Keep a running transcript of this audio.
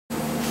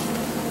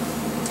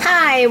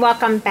Hi,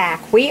 welcome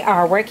back. We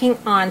are working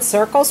on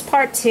Circles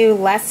Part 2,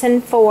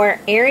 Lesson 4,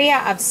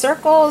 Area of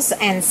Circles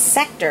and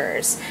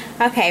Sectors.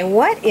 Okay,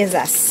 what is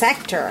a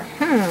sector?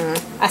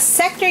 A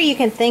sector you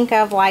can think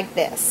of like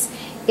this.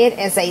 It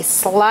is a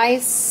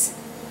slice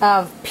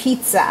of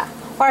pizza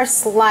or a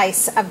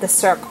slice of the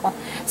circle.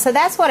 So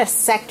that's what a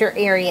sector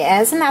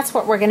area is, and that's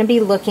what we're going to be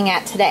looking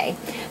at today.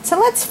 So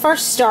let's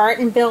first start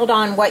and build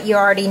on what you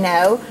already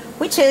know,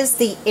 which is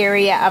the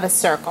area of a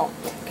circle.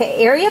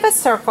 Okay, area of a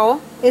circle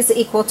is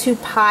equal to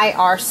pi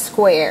r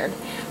squared.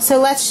 So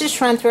let's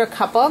just run through a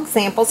couple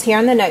examples here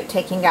on the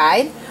note-taking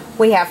guide.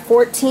 We have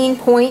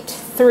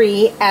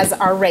 14.3 as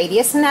our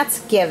radius, and that's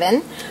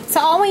given. So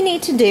all we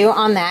need to do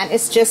on that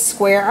is just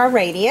square our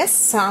radius.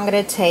 So I'm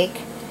going to take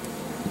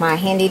my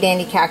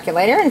handy-dandy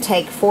calculator and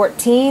take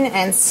 14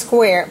 and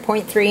square it,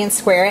 0.3 and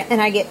square it,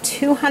 and I get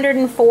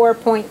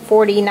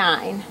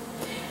 204.49.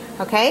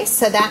 Okay,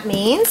 so that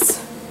means,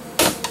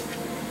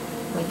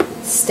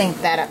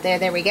 stink that up there,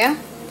 there we go.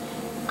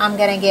 I'm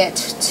going to get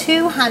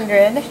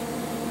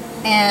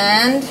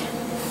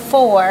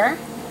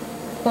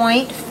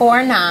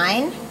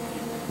 204.49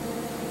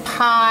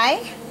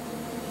 pi,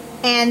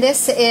 and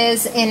this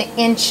is in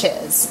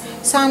inches.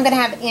 So I'm going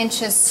to have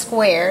inches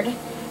squared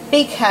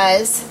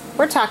because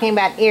we're talking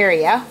about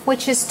area,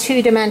 which is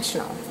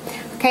two-dimensional.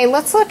 Okay,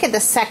 let's look at the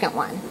second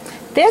one.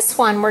 This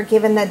one we're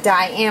given the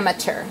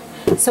diameter.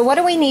 So what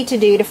do we need to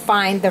do to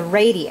find the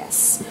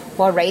radius?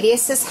 Well,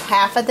 radius is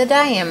half of the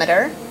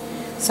diameter.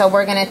 So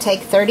we're going to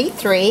take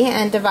 33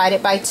 and divide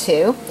it by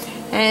 2.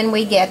 And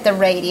we get the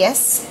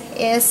radius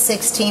is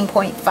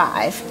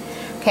 16.5.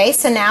 Okay,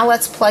 so now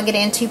let's plug it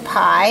into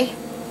pi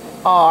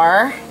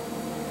r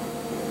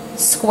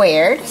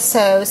squared.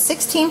 So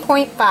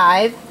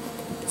 16.5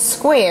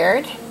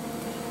 squared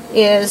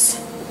is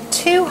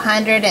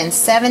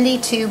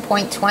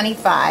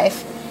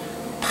 272.25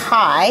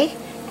 pi.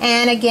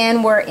 And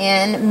again, we're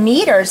in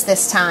meters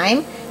this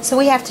time, so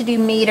we have to do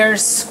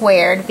meters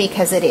squared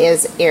because it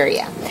is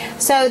area.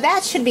 So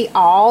that should be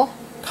all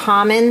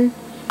common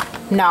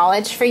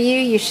knowledge for you.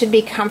 You should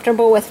be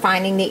comfortable with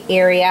finding the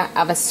area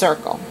of a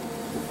circle.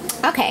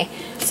 Okay,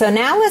 so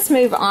now let's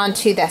move on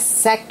to the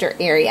sector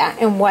area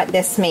and what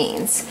this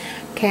means.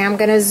 Okay, I'm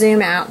going to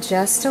zoom out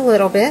just a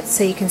little bit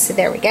so you can see.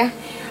 There we go.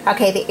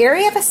 Okay, the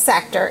area of a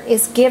sector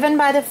is given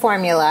by the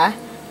formula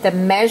the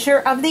measure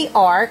of the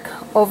arc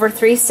over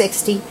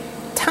 360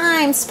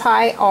 times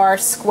pi r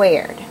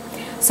squared.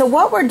 So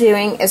what we're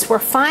doing is we're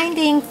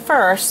finding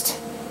first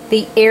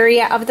the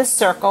area of the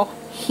circle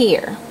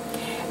here,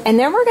 and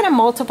then we're going to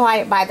multiply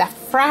it by the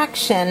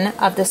fraction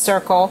of the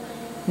circle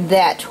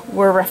that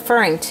we're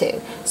referring to.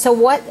 So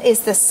what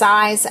is the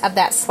size of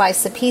that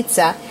slice of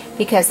pizza?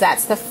 Because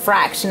that's the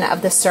fraction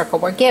of the circle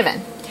we're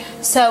given.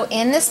 So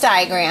in this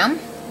diagram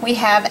we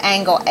have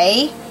angle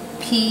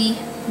APB.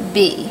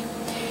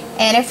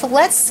 And if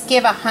let's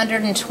give a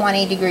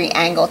 120-degree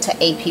angle to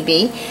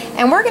APB,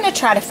 and we're going to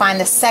try to find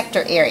the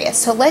sector area.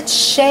 So let's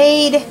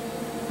shade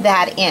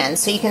that in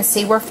so you can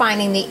see we're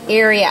finding the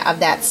area of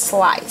that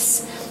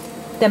slice.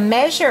 The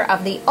measure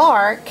of the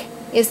arc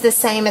is the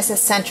same as the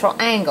central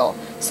angle.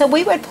 So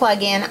we would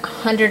plug in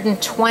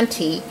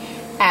 120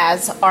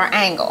 as our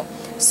angle.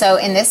 So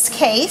in this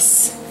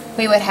case,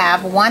 we would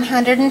have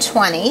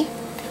 120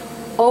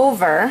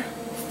 over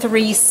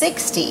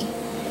 360.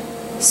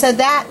 So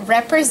that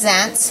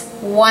represents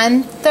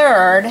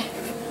 1/3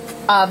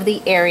 of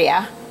the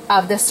area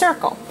of the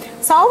circle.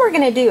 So all we're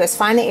going to do is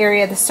find the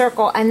area of the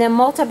circle and then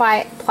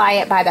multiply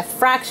it by the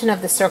fraction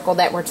of the circle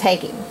that we're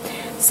taking.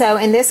 So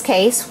in this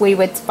case, we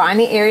would find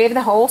the area of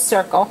the whole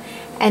circle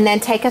and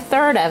then take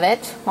 1/3 of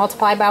it,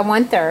 multiply by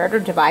 1/3 or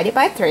divide it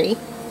by 3,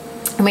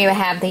 and we would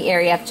have the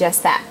area of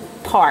just that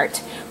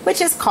part, which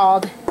is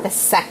called the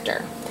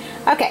sector.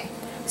 Okay,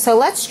 so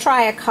let's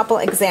try a couple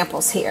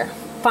examples here.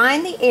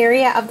 Find the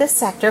area of the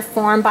sector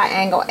formed by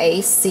angle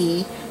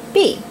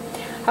ACB.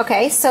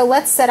 Okay, so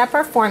let's set up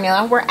our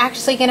formula. We're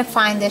actually going to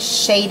find this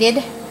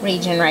shaded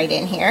region right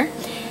in here.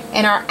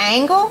 And our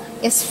angle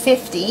is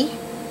 50.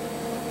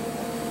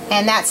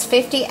 And that's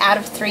 50 out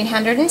of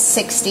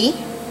 360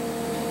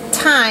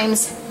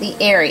 times the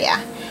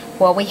area.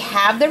 Well, we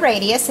have the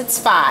radius, it's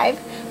 5.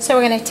 So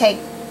we're going to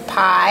take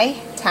pi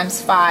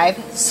times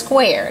 5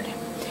 squared.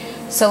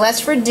 So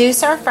let's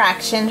reduce our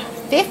fraction.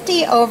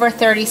 50 over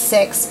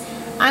 36.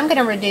 I'm going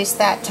to reduce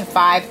that to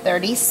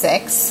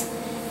 536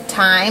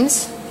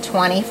 times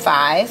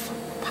 25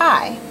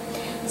 pi.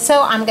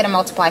 So I'm going to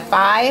multiply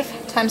 5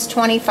 times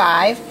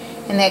 25,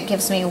 and that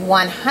gives me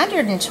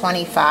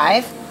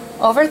 125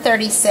 over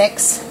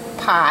 36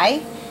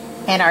 pi,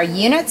 and our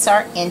units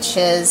are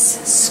inches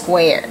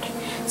squared.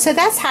 So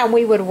that's how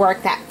we would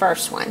work that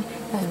first one.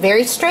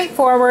 Very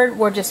straightforward.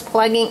 We're just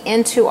plugging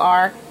into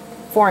our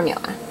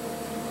formula.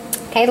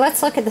 Okay,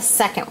 let's look at the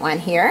second one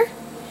here.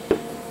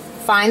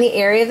 Find the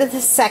area of the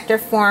sector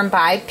formed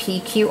by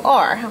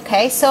PQR.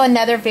 Okay, so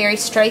another very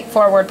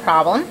straightforward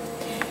problem.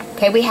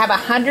 Okay, we have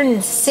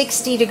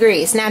 160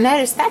 degrees. Now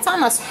notice that's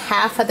almost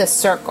half of the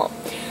circle.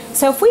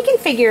 So if we can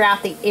figure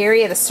out the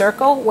area of the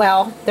circle,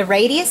 well, the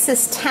radius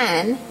is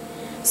 10,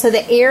 So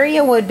the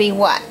area would be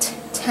what?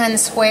 10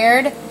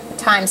 squared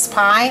times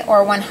pi,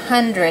 or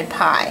 100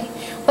 pi.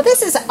 Well,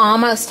 this is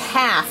almost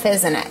half,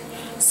 isn't it?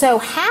 So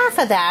half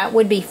of that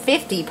would be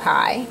 50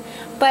 pi,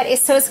 but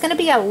so it's going to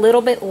be a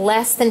little bit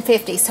less than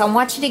 50. So I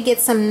want you to get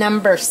some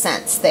number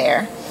sense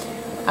there.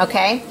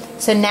 Okay,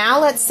 so now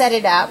let's set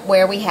it up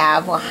where we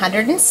have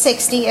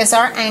 160 is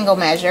our angle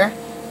measure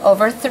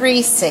over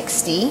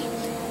 360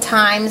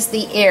 times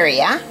the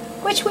area,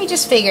 which we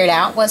just figured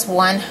out was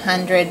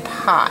 100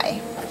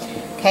 pi.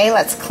 Okay,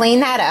 let's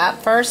clean that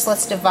up. First,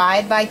 let's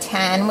divide by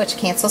 10, which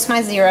cancels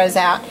my zeros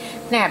out.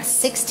 Then I have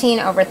 16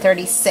 over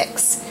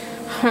 36.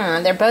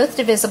 They're both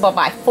divisible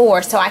by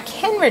 4, so I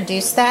can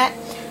reduce that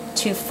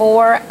to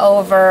 4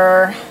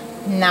 over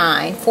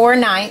 9.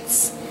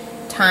 4/9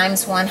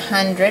 times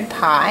 100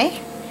 pi,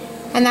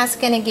 and that's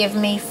going to give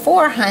me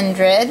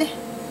 400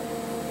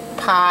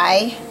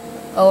 pi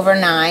over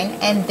 9,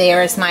 and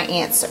there's my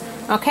answer.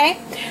 Okay,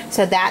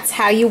 so that's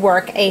how you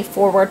work a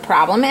forward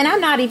problem, and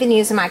I'm not even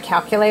using my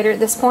calculator at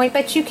this point,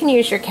 but you can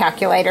use your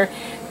calculator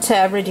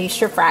to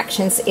reduce your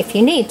fractions if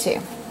you need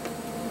to.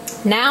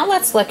 Now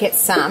let's look at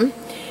some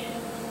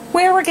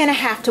where we're going to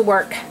have to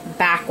work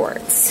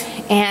backwards.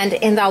 And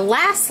in the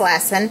last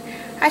lesson,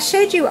 I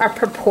showed you a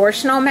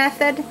proportional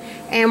method,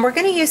 and we're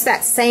going to use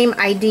that same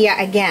idea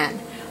again,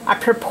 a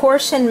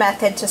proportion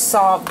method to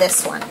solve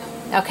this one.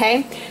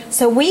 Okay,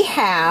 so we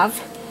have,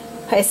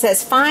 it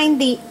says find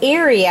the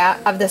area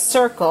of the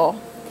circle,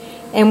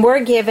 and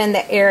we're given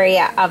the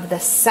area of the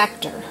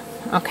sector.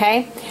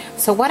 Okay,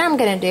 so what I'm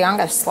going to do, I'm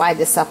going to slide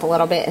this up a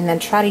little bit and then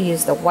try to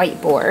use the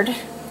whiteboard.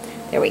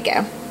 There we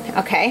go.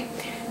 Okay,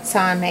 so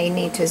I may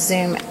need to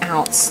zoom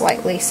out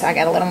slightly so I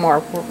got a little more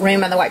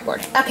room on the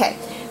whiteboard. Okay,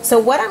 so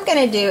what I'm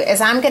going to do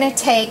is I'm going to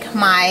take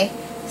my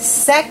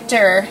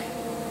sector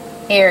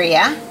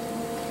area,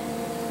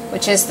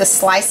 which is the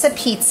slice of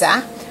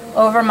pizza,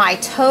 over my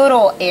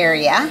total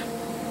area,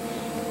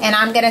 and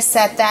I'm going to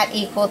set that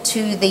equal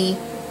to the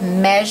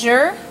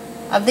measure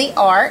of the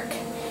arc,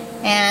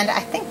 and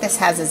I think this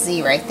has a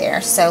z right there,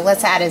 so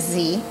let's add a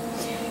z.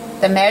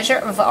 The measure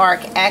of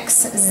arc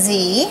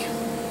xz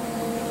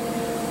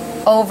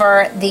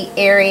over the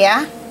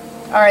area,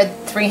 or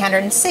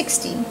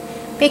 360,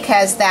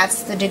 because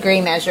that's the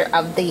degree measure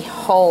of the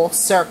whole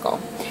circle.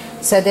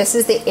 So this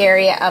is the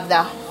area of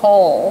the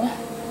whole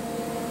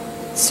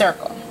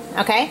circle.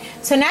 Okay,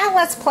 so now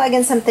let's plug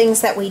in some things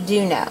that we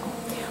do know.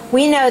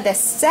 We know the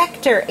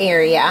sector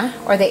area,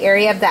 or the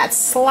area of that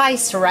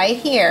slice right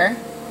here,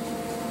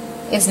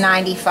 is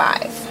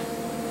 95.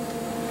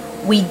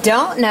 We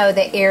don't know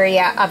the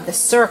area of the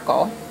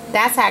circle.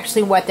 That's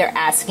actually what they're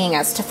asking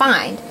us to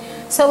find.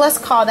 So let's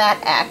call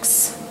that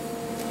x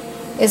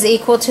is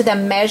equal to the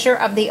measure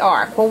of the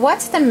arc. Well,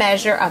 what's the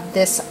measure of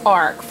this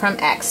arc from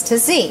x to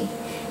z?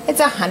 It's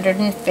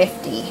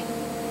 150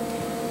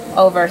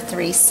 over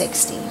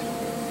 360.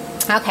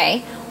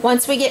 Okay,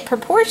 once we get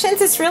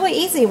proportions, it's really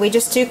easy. We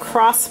just do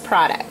cross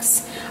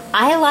products.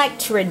 I like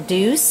to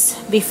reduce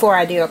before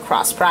I do a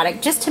cross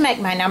product just to make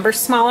my numbers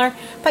smaller,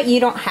 but you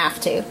don't have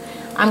to.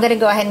 I'm going to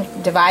go ahead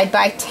and divide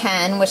by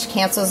 10, which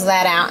cancels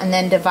that out, and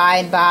then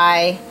divide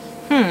by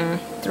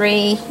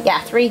 3.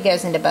 Yeah, 3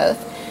 goes into both.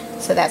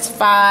 So that's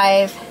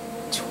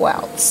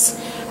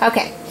 5/12.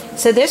 Okay,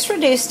 so this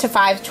reduced to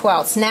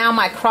 5/12. Now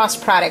my cross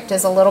product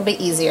is a little bit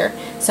easier.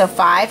 So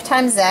 5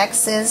 times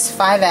x is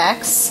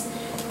 5x.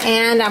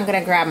 And I'm going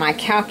to grab my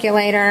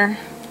calculator.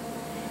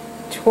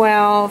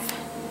 12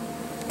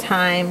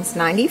 times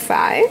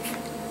 95.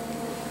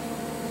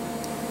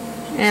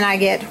 And I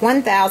get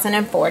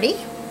 1,040.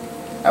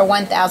 Or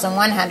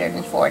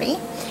 1,140.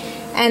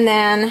 And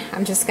then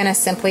I'm just going to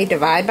simply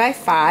divide by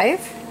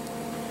 5.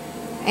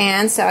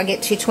 And so I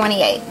get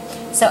 228.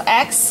 So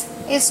x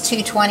is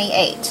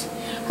 228.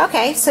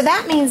 Okay, so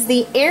that means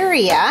the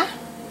area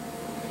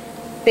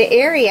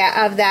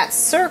of that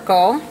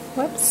circle,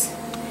 whoops,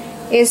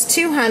 is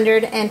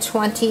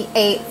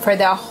 228 for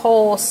the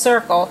whole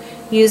circle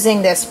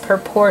using this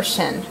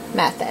proportion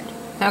method.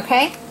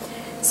 Okay?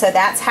 So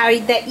that's how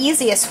the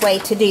easiest way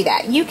to do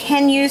that. You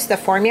can use the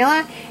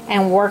formula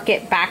and work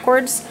it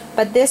backwards,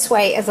 but this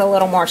way is a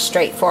little more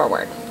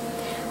straightforward.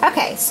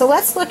 Okay, so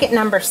let's look at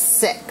number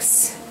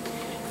 6.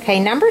 Okay,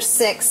 number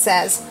 6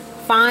 says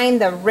find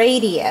the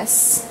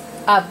radius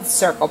of the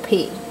circle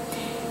P.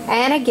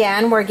 And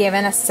again, we're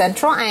given a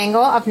central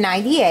angle of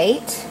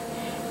 98,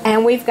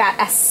 and we've got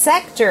a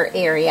sector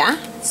area.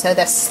 So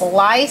the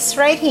slice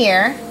right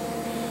here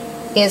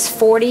is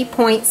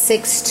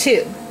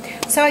 40.62.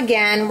 So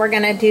again, we're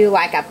going to do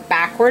like a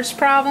backwards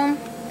problem.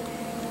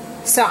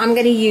 So I'm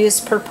going to use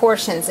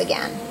proportions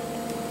again.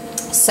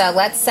 So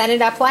let's set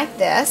it up like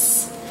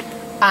this.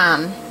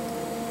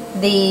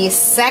 The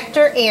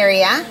sector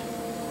area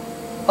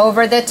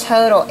over the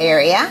total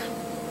area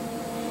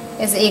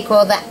is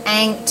equal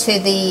to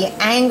the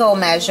angle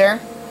measure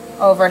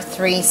over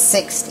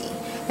 360.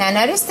 Now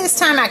notice this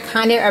time I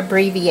kind of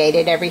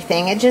abbreviated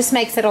everything. It just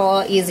makes it a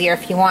little easier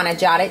if you want to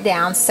jot it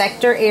down.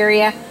 Sector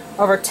area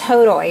over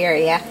total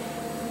area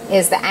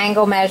is the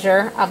angle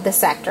measure of the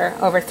sector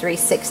over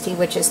 360,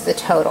 which is the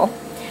total.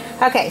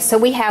 Okay, so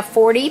we have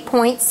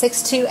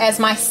 40.62 as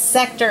my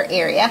sector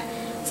area.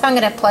 So I'm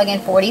going to plug in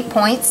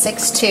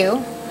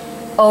 40.62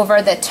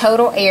 over the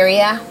total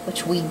area,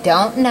 which we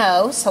don't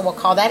know, so we'll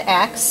call that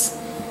X,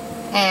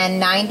 and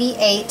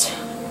 98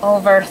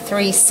 over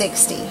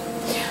 360.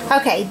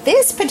 Okay,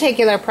 this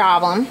particular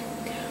problem,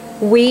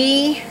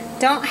 we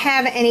don't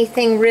have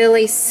anything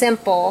really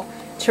simple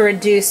to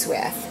reduce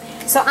with.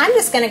 So I'm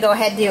just going to go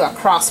ahead and do a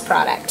cross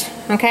product.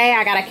 Okay,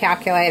 I got a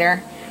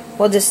calculator.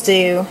 We'll just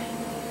do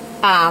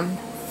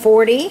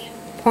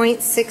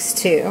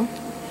 40.62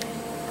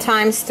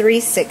 times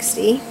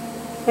 360.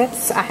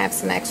 Whoops, I have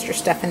some extra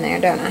stuff in there,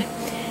 don't I?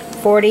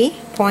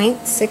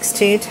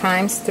 40.62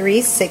 times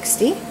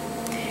 360.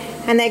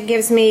 And that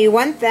gives me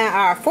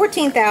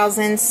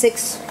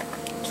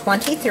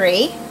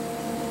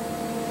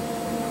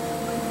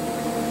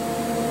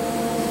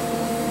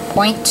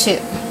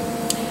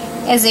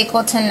 14,623.2 is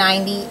equal to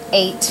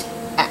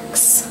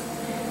 98x.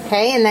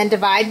 Okay, and then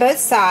divide both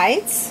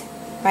sides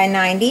by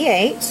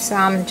 98. So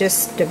I'm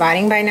just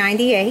dividing by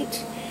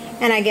 98,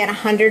 and I get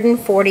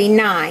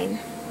 149.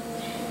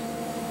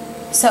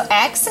 So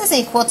x is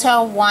equal to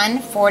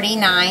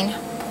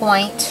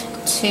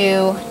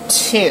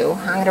 149.22.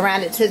 I'm going to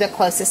round it to the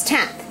closest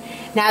tenth.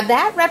 Now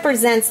that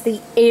represents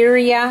the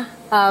area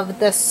of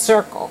the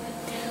circle.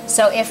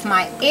 So if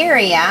my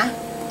area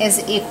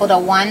is equal to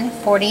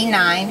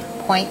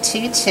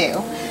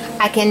 149.22,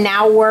 I can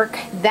now work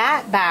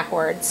that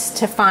backwards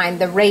to find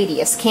the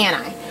radius, can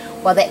I?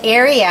 Well, the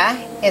area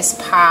is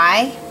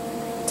pi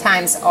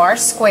times r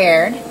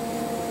squared,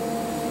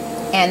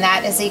 and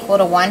that is equal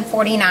to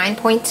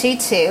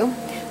 149.22.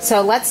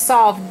 So let's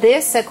solve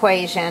this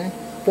equation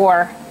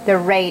for the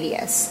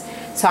radius.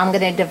 So I'm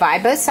going to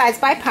divide both sides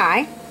by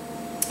pi.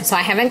 So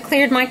I haven't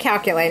cleared my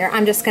calculator.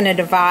 I'm just going to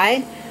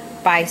divide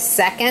by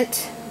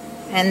second,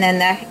 and then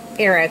the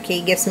arrow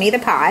key gives me the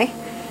pi.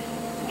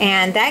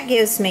 And that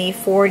gives me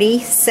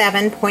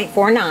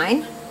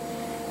 47.49.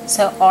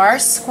 So r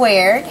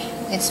squared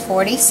is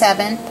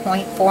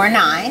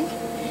 47.49.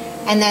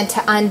 And then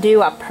to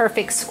undo a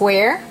perfect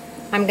square,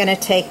 I'm going to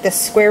take the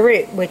square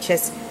root, which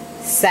is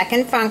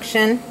second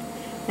function,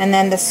 and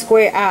then the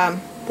square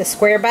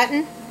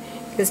button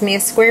gives me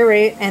a square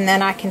root, and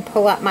then I can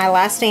pull up my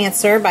last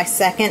answer by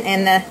second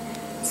and the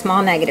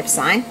small negative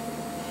sign,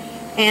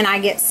 and I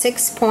get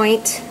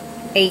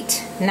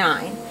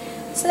 6.89.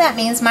 So that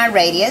means my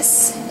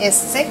radius is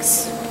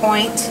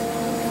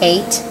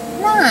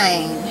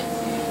 6.89,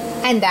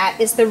 and that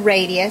is the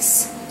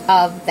radius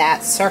of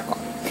that circle.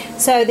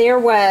 So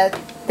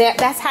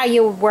that's how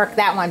you work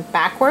that one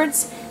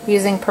backwards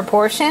using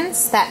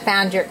proportions. That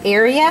found your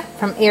area.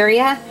 From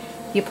area,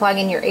 you plug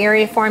in your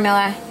area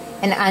formula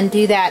and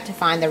undo that to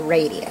find the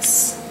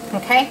radius.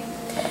 Okay?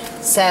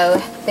 So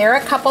there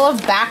are a couple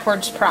of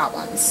backwards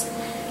problems.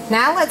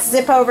 Now let's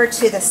zip over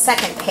to the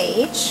second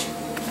page.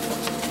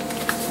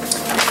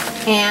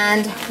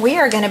 And we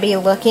are going to be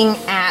looking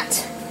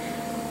at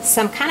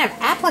some kind of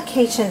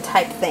application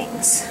type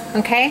things.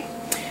 Okay?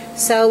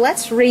 So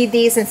let's read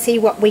these and see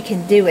what we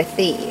can do with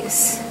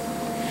these.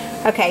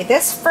 Okay,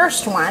 this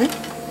first one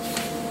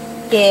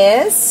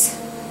is,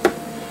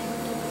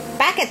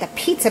 back at the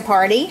pizza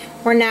party,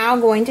 we're now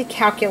going to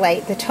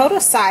calculate the total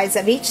size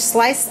of each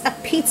slice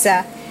of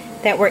pizza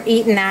that were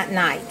eaten that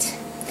night.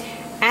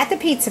 At the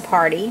pizza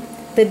party,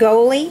 the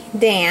goalie,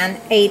 Dan,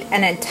 ate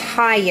an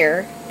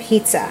entire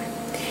pizza.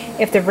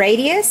 If the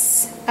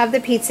radius of the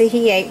pizza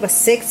he ate was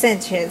 6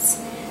 inches,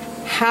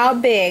 how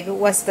big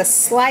was the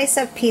slice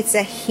of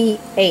pizza he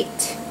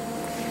ate?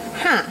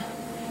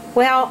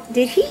 Well,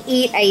 did he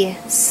eat a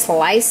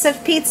slice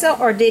of pizza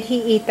or did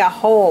he eat the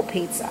whole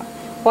pizza?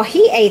 Well,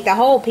 he ate the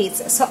whole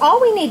pizza. So all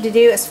we need to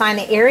do is find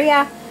the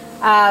area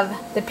of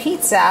the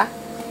pizza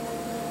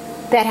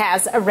that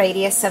has a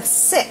radius of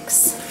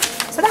 6.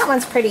 So that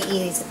one's pretty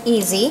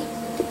easy.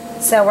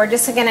 So we're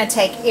just going to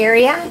take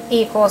area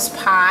equals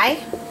pi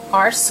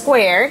r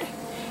squared,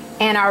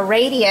 and our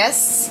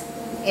radius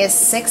is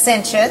 6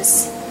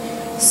 inches.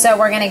 So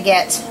we're going to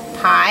get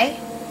pi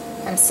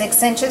times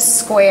 6 inches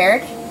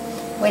squared,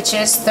 which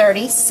is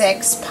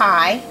 36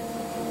 pi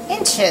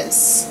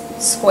inches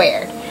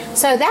squared.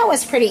 So that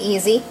was pretty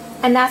easy,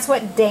 and that's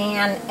what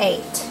Dan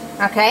ate.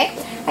 Okay?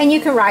 And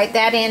you can write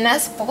that in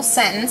as full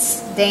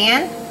sentence.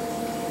 Dan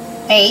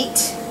ate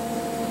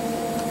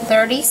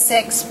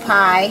 36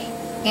 pi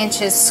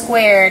inches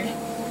squared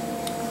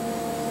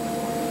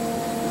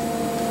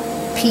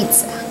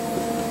pizza.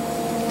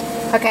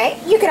 Okay,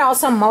 you could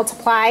also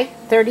multiply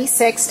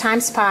 36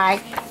 times pi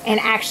and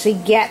actually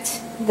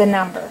get the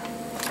number.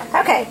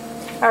 Okay,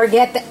 or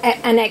get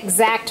an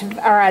exact,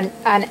 or an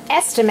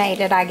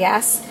estimated, I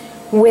guess,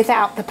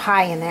 without the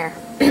pi in there.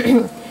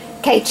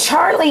 Okay,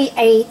 Charlie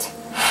ate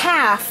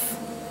half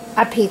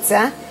a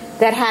pizza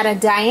that had a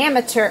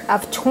diameter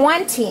of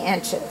 20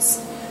 inches.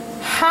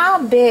 How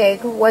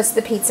big was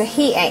the pizza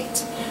he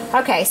ate?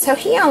 Okay, so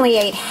he only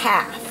ate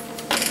half.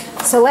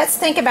 So let's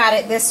think about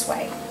it this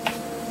way.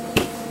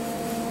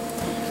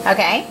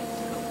 Okay,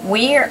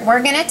 we're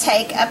going to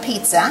take a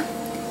pizza,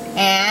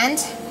 and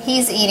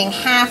he's eating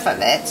half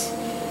of it,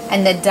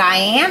 and the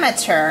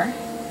diameter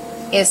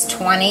is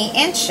 20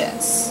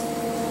 inches.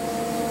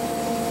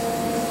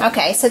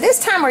 Okay, so this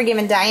time we're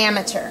given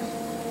diameter.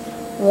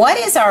 What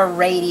is our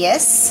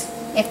radius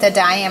if the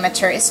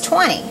diameter is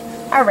 20?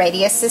 Our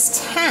radius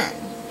is 10.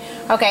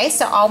 Okay,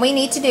 so all we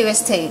need to do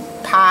is to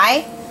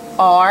pi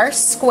r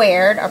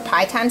squared, or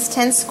pi times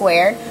 10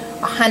 squared,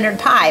 100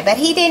 pi. But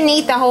he didn't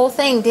eat the whole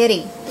thing, did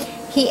he?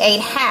 He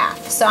ate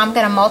half. So I'm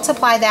going to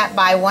multiply that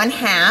by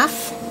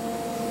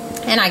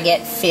 1/2, and I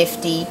get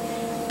 50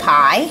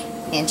 pi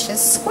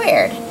inches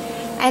squared.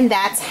 And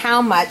that's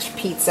how much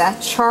pizza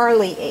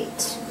Charlie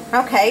ate.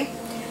 Okay,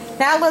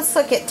 now let's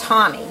look at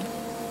Tommy.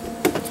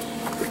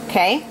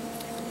 Okay,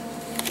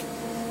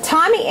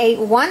 Tommy ate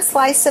 1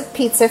 slice of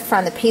pizza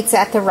from the pizza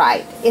at the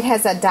right. It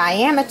has a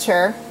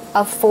diameter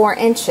of 4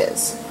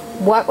 inches.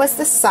 What was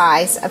the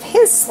size of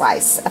his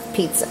slice of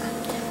pizza?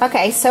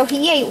 Okay, so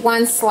he ate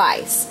 1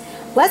 slice.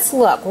 Let's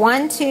look.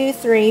 1, 2,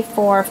 3,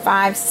 4,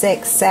 5,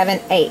 6, 7,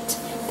 8.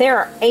 There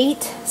are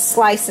 8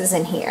 slices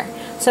in here.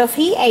 So if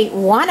he ate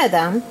 1 of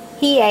them,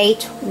 he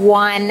ate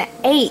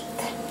 1/8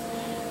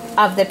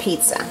 of the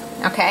pizza.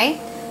 Okay,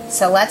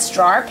 so let's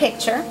draw our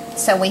picture.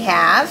 So we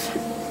have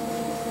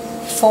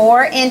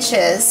 4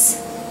 inches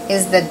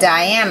is the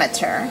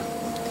diameter.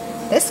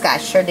 This guy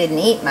sure didn't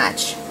eat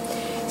much.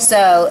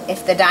 So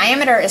if the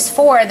diameter is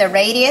 4, the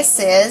radius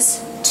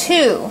is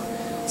 2.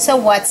 So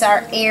what's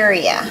our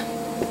area?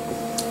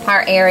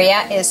 Our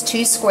area is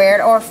 2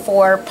 squared, or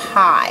 4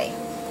 pi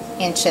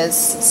inches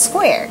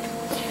squared.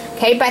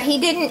 Okay, but he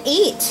didn't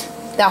eat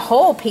the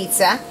whole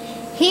pizza.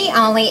 He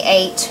only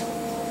ate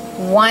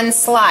 1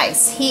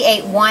 slice. He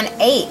ate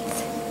 1/8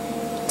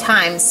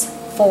 times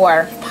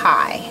 4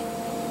 pi.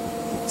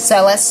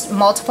 So let's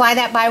multiply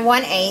that by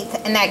 1/8,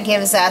 and that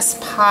gives us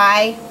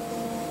pi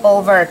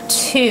over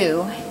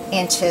 2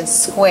 inches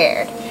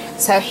squared.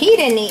 So he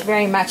didn't eat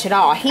very much at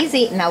all. He's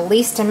eaten the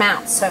least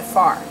amount so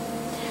far.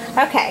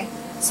 Okay,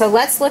 so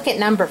let's look at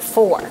number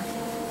 4.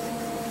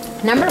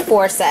 Number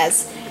 4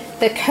 says,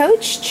 the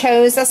coach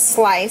chose a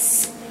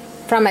slice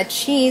from a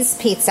cheese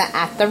pizza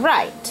at the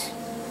right.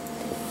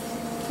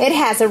 It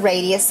has a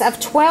radius of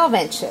 12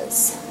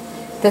 inches.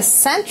 The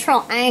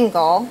central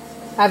angle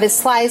of his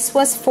slice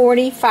was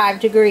 45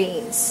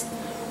 degrees.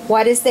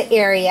 What is the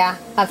area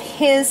of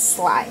his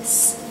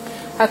slice?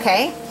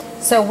 Okay,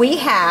 so we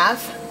have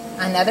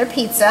another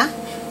pizza.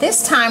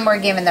 This time we're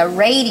given the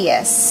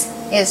radius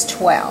is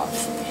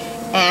 12,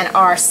 and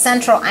our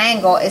central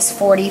angle is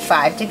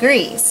 45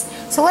 degrees.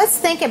 So let's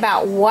think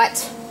about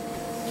what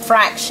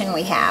fraction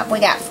we have. We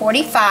got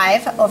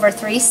 45 over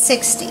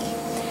 360.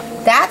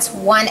 That's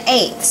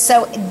 1/8.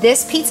 So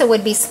this pizza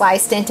would be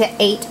sliced into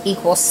 8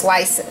 equal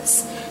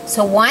slices.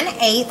 So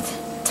 1/8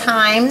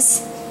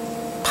 times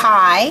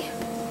pi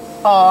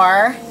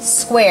r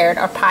squared,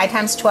 or pi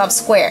times 12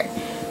 squared.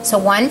 So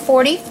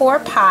 144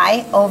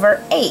 pi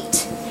over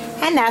 8.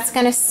 And that's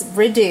going to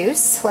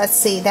reduce. Let's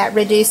see, that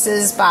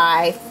reduces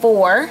by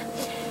 4.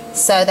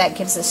 So that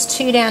gives us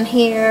 2 down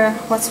here.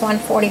 What's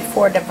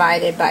 144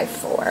 divided by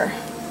 4?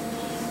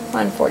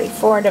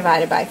 144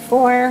 divided by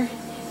 4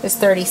 is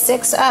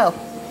 36. Oh,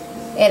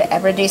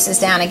 it reduces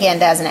down again,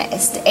 doesn't it?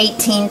 It's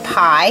 18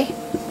 pi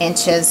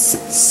inches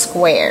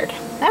squared.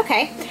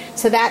 Okay,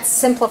 so that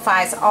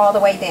simplifies all the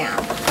way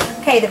down.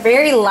 Okay, the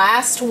very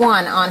last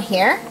one on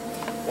here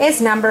is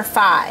number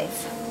 5.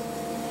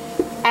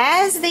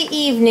 As the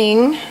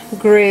evening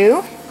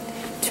grew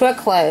to a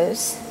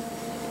close,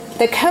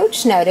 the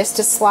coach noticed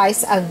a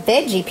slice of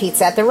veggie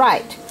pizza at the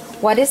right.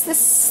 What is the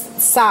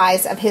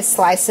size of his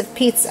slice of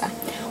pizza?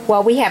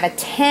 Well, we have a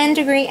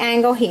 10-degree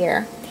angle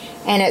here,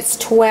 and it's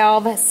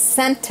 12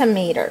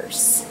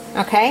 centimeters.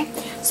 Okay,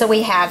 so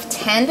we have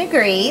 10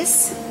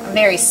 degrees, a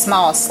very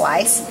small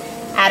slice,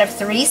 out of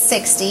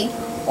 360,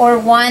 or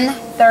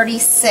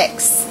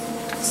 1/36.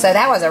 So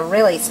that was a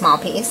really small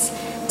piece,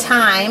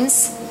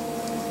 times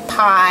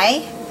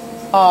pi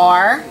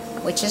r,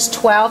 which is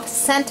 12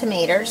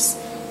 centimeters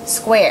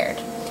squared.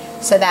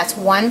 So that's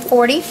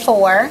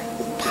 144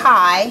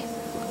 pi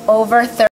over 30.